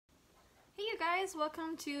guys,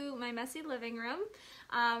 welcome to my messy living room.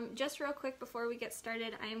 Just real quick before we get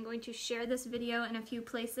started, I am going to share this video in a few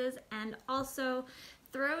places and also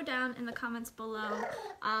throw down in the comments below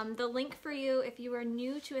the link for you if you are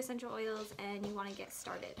new to essential oils and you want to get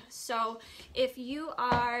started. So if you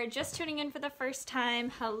are just tuning in for the first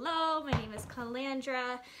time, hello, my name is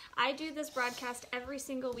Calandra. I do this broadcast every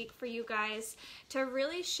single week for you guys to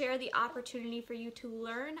really share the opportunity for you to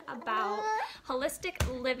learn about holistic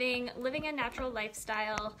living, living a natural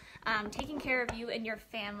lifestyle, taking care of you and your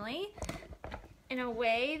family in a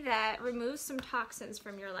way that removes some toxins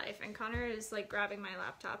from your life. And Connor is like grabbing my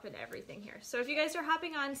laptop and everything here. So if you guys are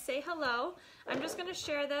hopping on, say hello. I'm just gonna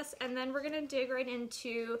share this and then we're gonna dig right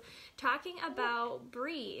into talking about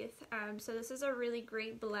Breathe. So this is a really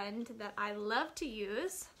great blend that I love to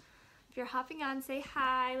use. If you're hopping on, say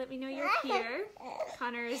hi, let me know you're here.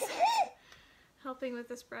 Connor is helping with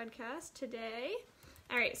this broadcast today.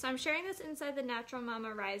 All right, so I'm sharing this inside the Natural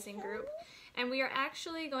Mama Rising group, and we are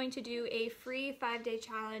actually going to do a free 5-day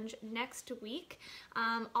challenge next week,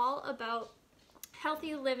 all about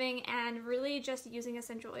healthy living and really just using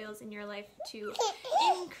essential oils in your life to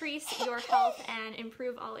increase your health and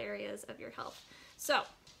improve all areas of your health. So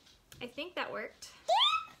I think that worked.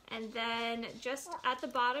 And then just at the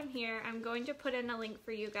bottom here, I'm going to put in a link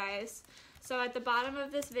for you guys. So at the bottom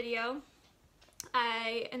of this video,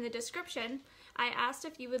 in the description, I asked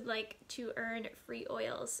if you would like to earn free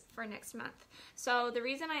oils for next month. So the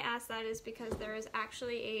reason I asked that is because there is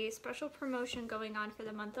actually a special promotion going on for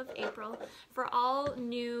the month of April for all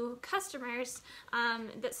new customers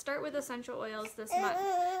that start with essential oils this month.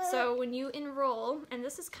 So when you enroll, and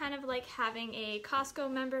this is kind of like having a Costco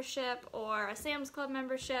membership or a Sam's Club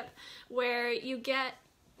membership where you get,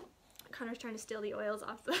 Connor's trying to steal the oils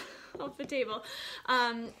off the table,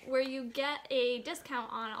 where you get a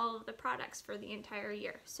discount on all of the products for the entire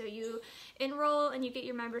year. So you enroll and you get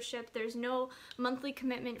your membership. There's no monthly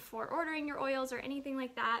commitment for ordering your oils or anything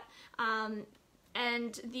like that.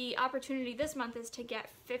 And the opportunity this month is to get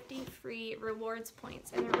 50 free rewards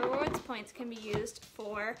points, and the rewards points can be used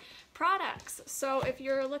for products. So if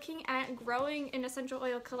you're looking at growing an essential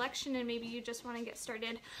oil collection and maybe you just want to get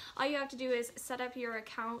started, all you have to do is set up your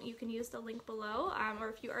account. You can use the link below, or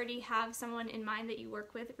if you already have someone in mind that you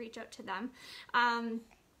work with, reach out to them.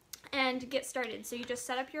 And get started. So you just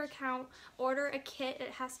set up your account, order a kit.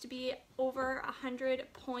 It has to be over 100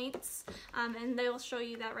 points, and they'll show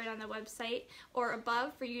you that right on the website or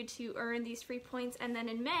above for you to earn these free points. And then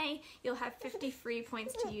in May, you'll have 50 free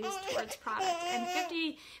points to use towards product. And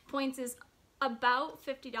 50 points is about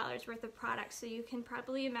 $50 worth of product. So you can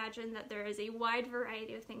probably imagine that there is a wide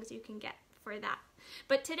variety of things you can get for that.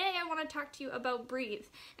 But today I want to talk to you about Breathe,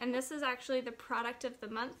 and this is actually the product of the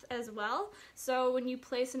month as well. So when you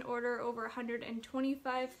place an order over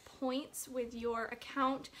 125 points with your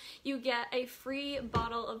account, you get a free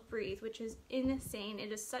bottle of Breathe, which is insane.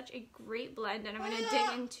 It is such a great blend, and I'm going to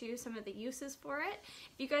dig into some of the uses for it.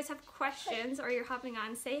 If you guys have questions or you're hopping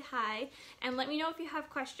on, say hi and let me know if you have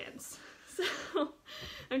questions. So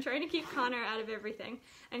I'm trying to keep Connor out of everything,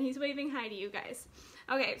 and he's waving hi to you guys.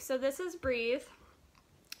 Okay, so this is Breathe,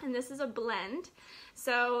 and this is a blend.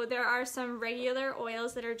 So there are some regular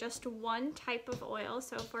oils that are just one type of oil,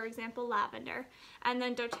 so for example lavender, and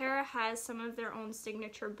then doTERRA has some of their own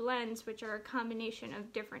signature blends, which are a combination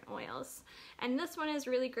of different oils. And this one is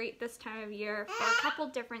really great this time of year for a couple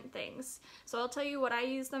different things. So I'll tell you what I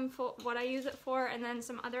use them for, what I use it for, and then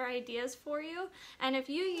some other ideas for you. And if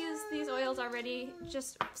you use these oils already,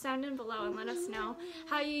 just sound in below and let us know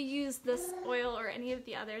how you use this oil or any of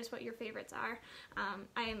the others, what your favorites are.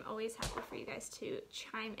 I am always happy for you guys to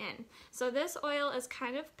chime in. So this oil is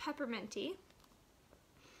kind of pepperminty.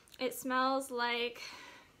 It smells like,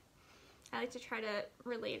 I like to try to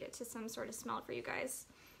relate it to some sort of smell for you guys.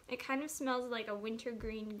 It kind of smells like a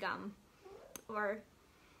wintergreen gum or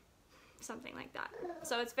something like that.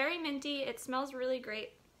 So it's very minty, it smells really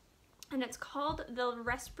great. And it's called the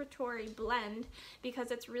respiratory blend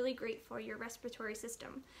because it's really great for your respiratory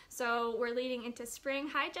system. So we're leading into spring.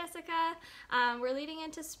 Hi, Jessica. We're leading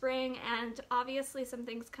into spring, and obviously some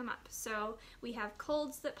things come up. So we have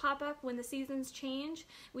colds that pop up when the seasons change.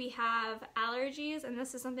 We have allergies, and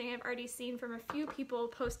this is something I've already seen from a few people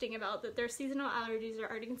posting about, that their seasonal allergies are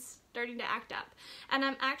already starting to act up. And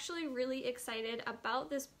I'm actually really excited about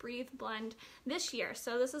this Breathe blend this year.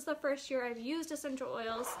 So this is the first year I've used essential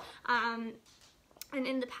oils. And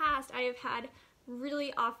in the past, I have had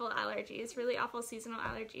really awful allergies, really awful seasonal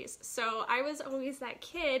allergies. So I was always that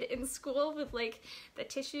kid in school with like the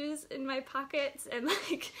tissues in my pockets and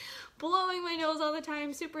like blowing my nose all the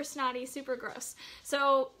time, super snotty, super gross.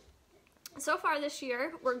 So So far this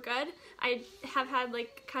year, we're good. I have had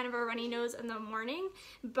like kind of a runny nose in the morning,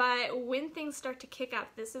 but when things start to kick up,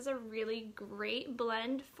 this is a really great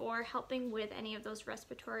blend for helping with any of those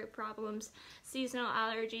respiratory problems, seasonal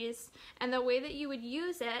allergies. And the way that you would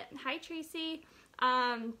use it, hi Tracy,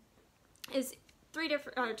 is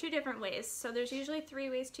two different ways. So there's usually 3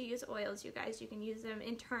 ways to use oils, you guys. You can use them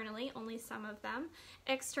internally, only some of them,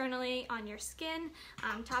 externally on your skin,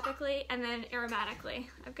 topically, and then aromatically.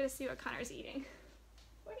 I've got to see what Connor's eating.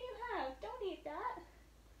 What do you have? Don't eat that.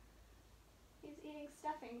 He's eating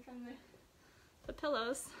stuffing from the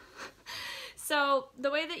pillows. So the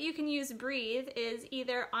way that you can use Breathe is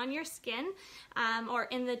either on your skin or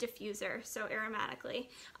in the diffuser, so aromatically.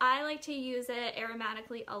 I like to use it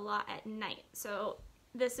aromatically a lot at night. So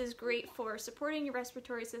this is great for supporting your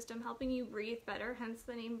respiratory system, helping you breathe better, hence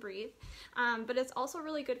the name Breathe. But it's also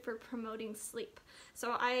really good for promoting sleep.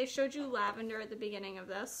 So I showed you lavender at the beginning of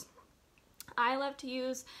this. I love to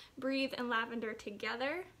use Breathe and lavender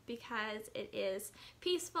together because it is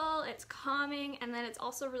peaceful, it's calming, and then it's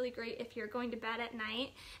also really great if you're going to bed at night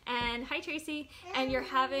and, hi Tracy, and you're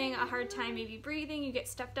having a hard time maybe breathing, you get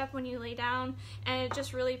stuffed up when you lay down, and it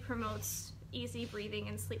just really promotes easy breathing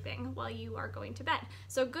and sleeping while you are going to bed.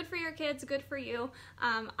 So good for your kids, good for you.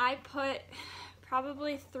 I put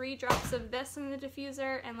probably 3 drops of this in the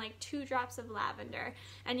diffuser and like 2 drops of lavender,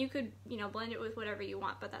 and you could, you know, blend it with whatever you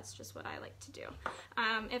want, but that's just what I like to do.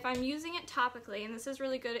 If I'm using it topically, and this is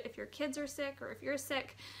really good if your kids are sick or if you're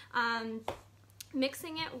sick,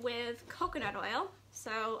 mixing it with coconut oil.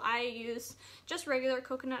 So I use just regular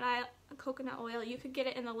coconut oil. You could get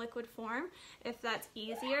it in the liquid form if that's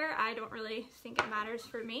easier. I don't really think it matters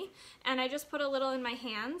for me. And I just put a little in my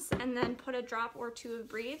hands and then put a drop or 2 of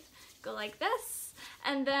Breathe. Go like this.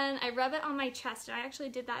 And then I rub it on my chest. And I actually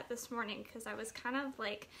did that this morning because I was kind of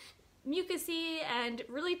like mucusy and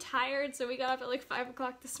really tired, so we got up at like 5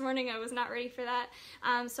 o'clock this morning. I was not ready for that.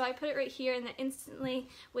 So I put it right here, and that instantly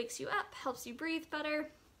wakes you up, helps you breathe better.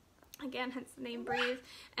 Again, hence the name Breathe.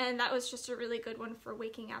 And that was just a really good one for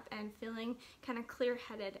waking up and feeling kind of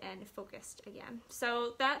clear-headed and focused again.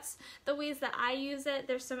 So that's the ways that I use it.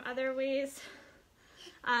 There's some other ways.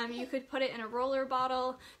 You could put it in a roller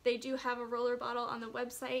bottle. They do have a roller bottle on the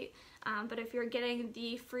website, but if you're getting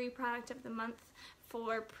the free product of the month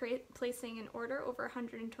for placing an order over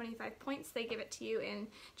 125 points, they give it to you in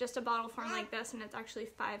just a bottle form like this, and it's actually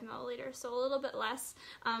 5 milliliters, so a little bit less,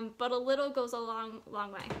 but a little goes a long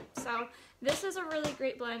way. So this is a really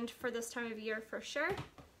great blend for this time of year for sure.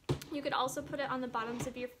 You could also put it on the bottoms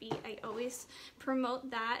of your feet. I always promote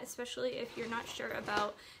that, especially if you're not sure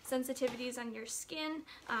about sensitivities on your skin.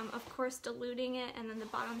 Of course, diluting it, and then the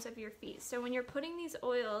bottoms of your feet. So when you're putting these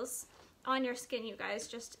oils on your skin, you guys,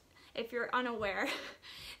 just if you're unaware,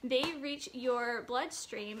 they reach your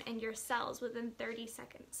bloodstream and your cells within 30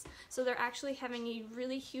 seconds. So they're actually having a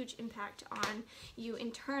really huge impact on you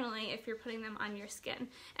internally if you're putting them on your skin.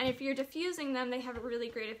 And if you're diffusing them, they have a really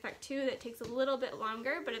great effect too that takes a little bit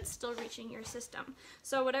longer, but it's still reaching your system.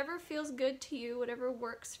 So whatever feels good to you, whatever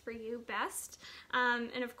works for you best.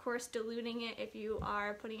 And of course, diluting it if you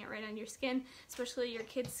are putting it right on your skin, especially your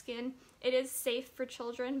kid's skin. It is safe for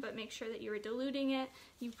children, but make sure that you are diluting it.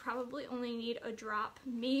 You probably only need a drop,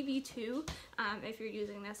 maybe 2, if you're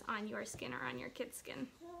using this on your skin or on your kid's skin,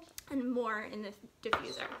 and more in the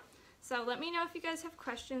diffuser. So let me know if you guys have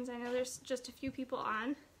questions. I know there's just a few people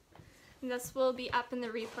on. And this will be up in the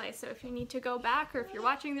replay, so if you need to go back or if you're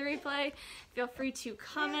watching the replay, feel free to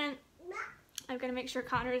comment. I'm going to make sure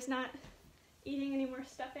Connor is not eating any more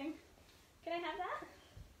stuffing. Can I have that?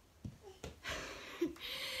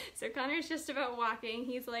 So Connor's just about walking.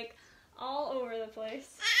 He's like all over the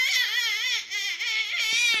place.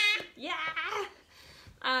 Yeah!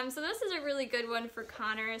 So this is a really good one for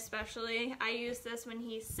Connor especially. I use this when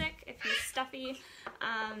he's sick, if he's stuffy.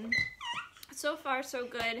 So far so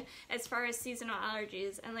good as far as seasonal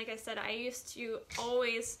allergies, and like I said, I used to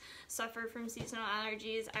always suffer from seasonal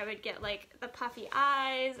allergies. I would get like the puffy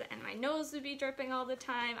eyes and my nose would be dripping all the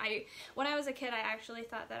time. When I was a kid, I actually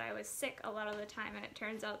thought that I was sick a lot of the time, and it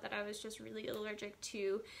turns out that I was just really allergic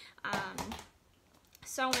to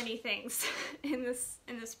so many things in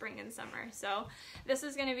the spring and summer. So this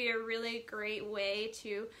is going to be a really great way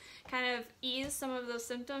to kind of ease some of those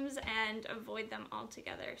symptoms and avoid them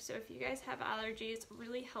altogether. So if you guys have allergies,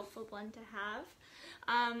 really helpful blend to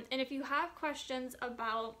have. And if you have questions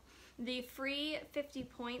about the free 50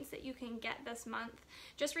 points that you can get this month,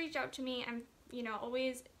 just reach out to me. I'm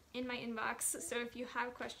always in my inbox, so if you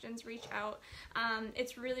have questions, reach out.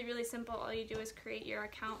 It's really, really simple. All you do is create your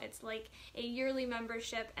account. It's like a yearly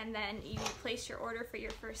membership, and then you place your order for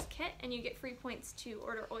your first kit, and you get free points to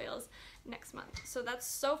order oils next month. So that's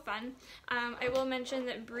so fun. I will mention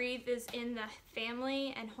that Breathe is in the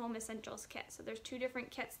Family and Home Essentials kit. So there's 2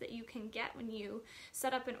 different kits that you can get when you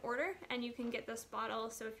set up an order, and you can get this bottle.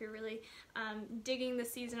 So if you're really digging the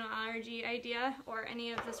seasonal allergy idea or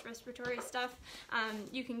any of this respiratory stuff,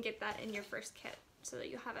 you can get that in your first kit so that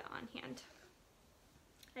you have it on hand.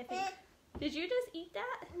 I think. Did you just eat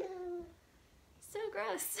that? No. So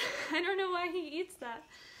gross. I don't know why he eats that.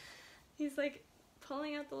 He's like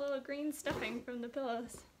pulling out the little green stuffing from the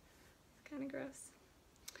pillows. It's kind of gross.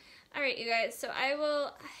 Alright, you guys, so I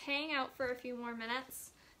will hang out for a few more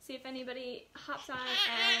minutes, see if anybody hops on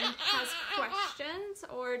and has questions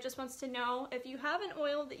or just wants to know. If you have an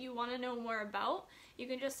oil that you want to know more about, you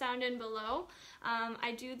can just sound in below.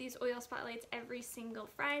 I do these oil spotlights every single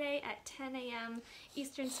Friday at 10 a.m.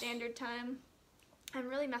 Eastern Standard Time. I'm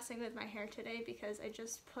really messing with my hair today because I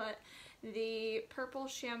just put the purple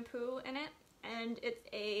shampoo in it, and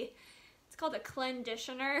it's called a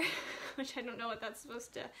conditioner, which I don't know what that's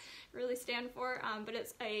supposed to really stand for, but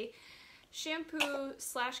it's a shampoo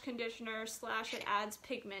slash conditioner slash it adds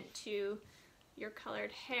pigment to your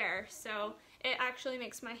colored hair. So it actually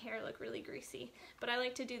makes my hair look really greasy, but I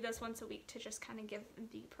like to do this once a week to just kind of give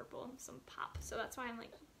the purple some pop. So that's why I'm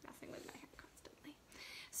like messing with my hair constantly.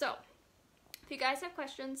 So if you guys have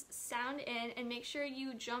questions, sound in, and make sure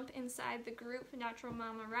you jump inside the group Natural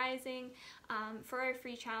Mama Rising for our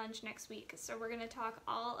free challenge next week. So we're going to talk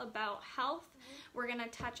all about health. We're going to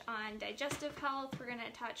touch on digestive health. We're going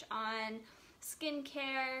to touch on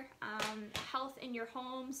skincare, health in your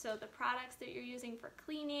home, so the products that you're using for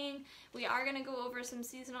cleaning. We are going to go over some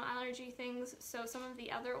seasonal allergy things, so some of the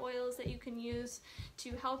other oils that you can use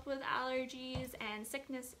to help with allergies and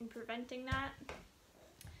sickness and preventing that.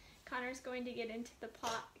 Connor's going to get into the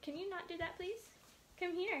pot. Can you not do that, please?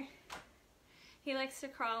 Come here. He likes to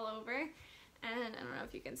crawl over, and I don't know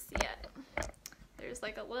if you can see it. There's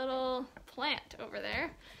like a little plant over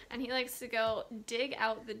there, and he likes to go dig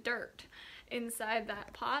out the dirt inside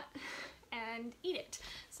that pot and eat it.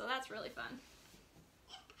 So that's really fun.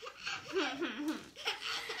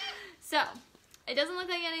 So, it doesn't look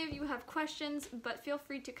like any of you have questions, but feel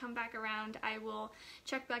free to come back around. I will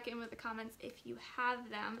check back in with the comments if you have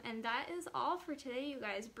them. And that is all for today, you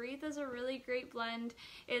guys. Breathe is a really great blend.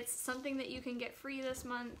 It's something that you can get free this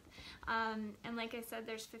month. And like I said,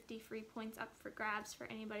 there's 50 free points up for grabs for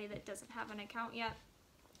anybody that doesn't have an account yet.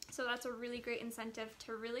 So that's a really great incentive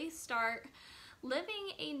to really start living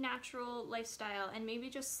a natural lifestyle and maybe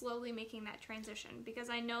just slowly making that transition, because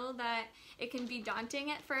I know that it can be daunting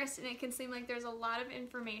at first and it can seem like there's a lot of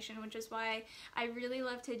information, which is why I really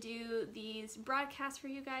love to do these broadcasts for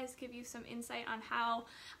you guys, give you some insight on how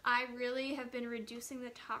I really have been reducing the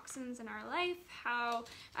toxins in our life, how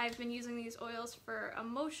I've been using these oils for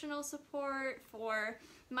emotional support, for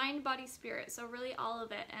mind, body, spirit, so really all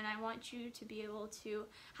of it, and I want you to be able to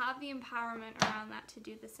have the empowerment around that to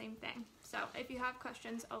do the same thing. So if you have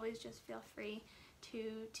questions, always just feel free to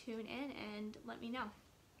tune in and let me know.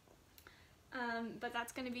 But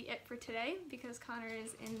that's going to be it for today because Connor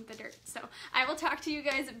is in the dirt. So I will talk to you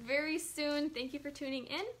guys very soon. Thank you for tuning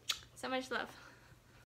in. So much love.